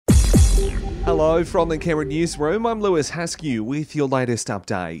Hello from the Canberra newsroom, I'm Lewis Haskew with your latest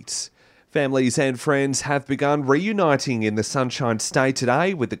update. Families and friends have begun reuniting in the Sunshine State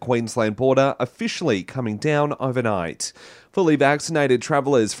today, with the Queensland border officially coming down overnight. Fully vaccinated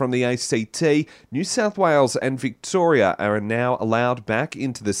travellers from the ACT, New South Wales and Victoria are now allowed back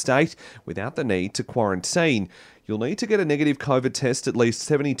into the state without the need to quarantine. You'll need to get a negative COVID test at least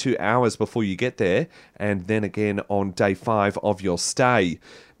 72 hours before you get there, and then again on day 5 of your stay.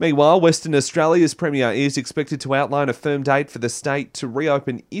 Meanwhile, Western Australia's Premier is expected to outline a firm date for the state to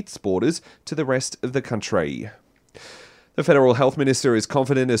reopen its borders to the rest of the country. The Federal Health Minister is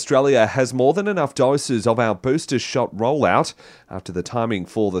confident Australia has more than enough doses of our booster shot rollout after the timing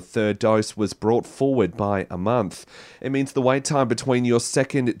for the third dose was brought forward by a month. It means the wait time between your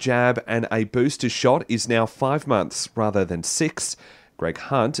second jab and a booster shot is now 5 months rather than 6. Greg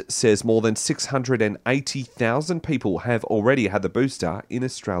Hunt says more than 680,000 people have already had the booster in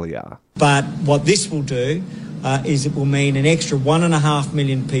Australia. But what this will do is it will mean an extra 1.5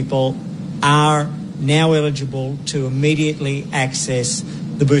 million people are now eligible to immediately access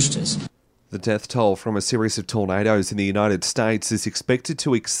the boosters. The death toll from a series of tornadoes in the United States is expected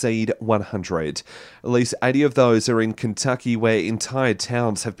to exceed 100. At least 80 of those are in Kentucky, where entire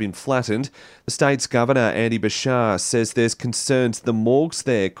towns have been flattened. The state's governor, Andy Bashar, says there's concerns the morgues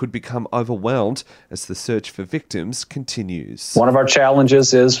there could become overwhelmed as the search for victims continues. One of our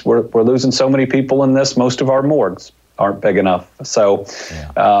challenges is we're losing so many people in this, most of our morgues aren't big enough. So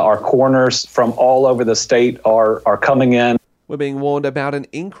our coroners from all over the state are coming in. We're being warned about an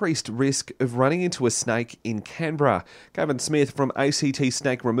increased risk of running into a snake in Canberra. Gavin Smith from ACT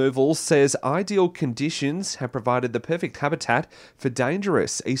Snake Removal says ideal conditions have provided the perfect habitat for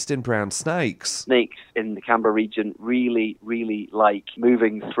dangerous eastern brown snakes. Snakes in the Canberra region really like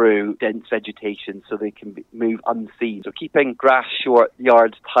moving through dense vegetation so they can move unseen. So keeping grass short,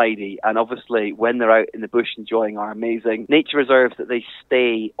 yards tidy, and obviously when they're out in the bush enjoying our amazing nature reserves, that they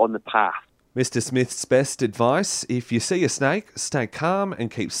stay on the path. Mr. Smith's best advice: if you see a snake, stay calm and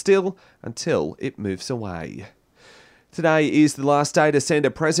keep still until it moves away. Today is the last day to send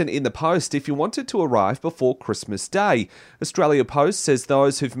a present in the post if you want it to arrive before Christmas Day. Australia Post says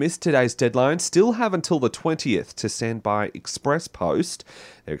those who've missed today's deadline still have until the 20th to send by express post.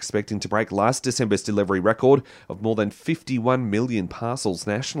 They're expecting to break last December's delivery record of more than 51 million parcels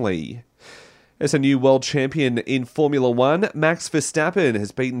nationally. As a new world champion in Formula One, Max Verstappen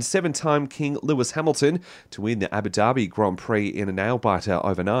has beaten 7-time King Lewis Hamilton to win the Abu Dhabi Grand Prix in a nail-biter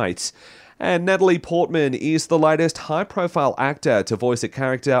overnight. And Natalie Portman is the latest high-profile actor to voice a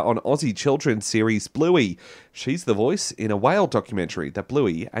character on Aussie children's series Bluey. She's the voice in a whale documentary that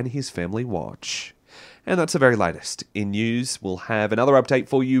Bluey and his family watch. And that's the very latest in news. We'll have another update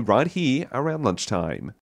for you right here around lunchtime.